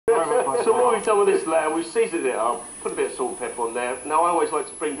So what we've done with this lamb, we've seasoned it up, put a bit of salt and pepper on there. Now I always like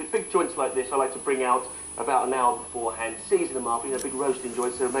to bring, the big joints like this, I like to bring out about an hour beforehand, season them up, you know, big roasting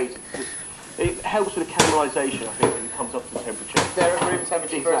joints, they're amazing. It helps with the caramelisation, I think, when it comes up to temperature. They're at room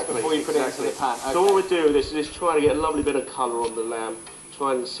temperature first before you put it into the pan. Okay. So what we're doing is trying to get a lovely bit of colour on the lamb,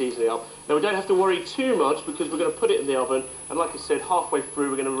 trying to season it up. Now we don't have to worry too much because we're going to put it in the oven, and like I said, halfway through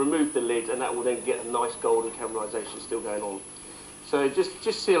we're going to remove the lid, and that will then get a nice golden caramelisation still going on. So just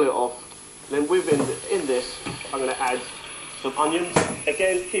seal it off. Then within this, I'm going to add some onions.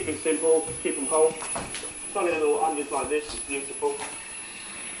 Again, keep it simple, keep them whole. Tiny little onions like this is beautiful.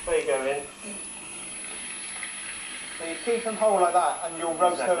 There you go in. So you keep them whole like that, and you'll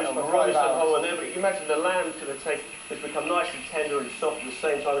roast those for 5 hours. Roast them whole, and then you imagine the lamb's going to become nice and tender and soft at the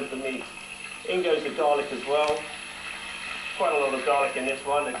same time as the meat. In goes the garlic as well. Quite a lot of garlic in this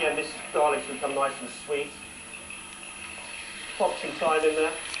one. Again, this garlic's become nice and sweet. Pop some thyme in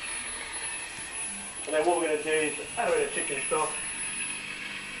there. And then what we're going to do is add a bit of chicken stock.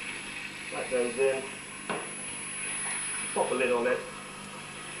 That goes in. Pop a lid on it.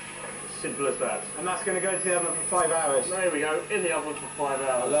 Simple as that. And that's going to go into the oven for 5 hours. There we go, in the oven for 5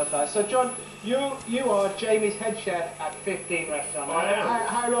 hours. I love that. So John, you are Jamie's head chef at 15 Restaurant.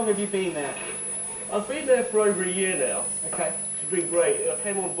 How long have you been there? I've been there for over a year now. Okay. It's been great. I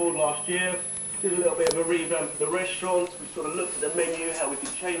came on board last year, did a little bit of a revamp of the restaurant. We sort of looked at the menu, how we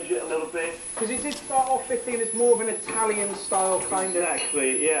could change it a little bit. Because it did start off 15 as more of an Italian style kind of...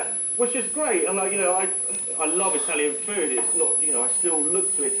 Exactly, yeah. Which is great, and like, you know, I love Italian food. It's not, you know, I still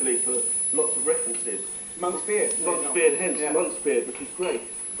look to Italy for lots of references. Monk's beard. Monk's beard, hence Monk's beard, which is great.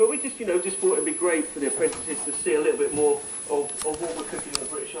 But we just, you know, just thought it'd be great for the apprentices to see a little bit more of what we're cooking in the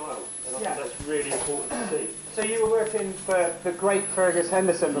British Isles. And I think that's really important to see. So you were working for the great Fergus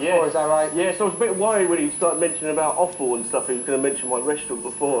Henderson before, is that right? Yes, I was a bit worried when he started mentioning about offal and stuff. He was going to mention my restaurant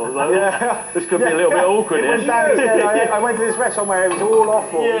before. I was like, this could be a little bit awkward here. I went to this restaurant where it was all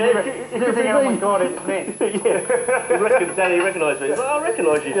offal. Yeah, you were thinking, oh my God, it's me. Yeah, Danny recognised me. Well, I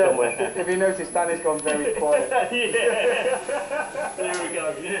recognise you somewhere. If you notice, Danny's gone very quiet. Yeah. There we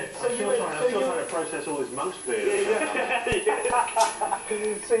go. Yeah. I'm still trying to process all this monk's beard.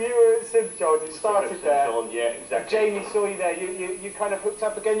 So you were at St John, you started there. Yeah, exactly. Jamie saw you there, you kind of hooked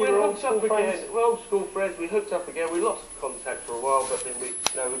up again, you were old school friends? We're old school friends, we hooked up again, we lost contact for a while, but then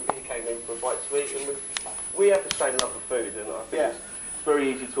he came in for a bite to eat, and we have the same love for food, and I think it's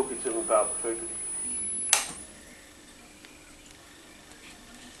very easy talking to him about the food.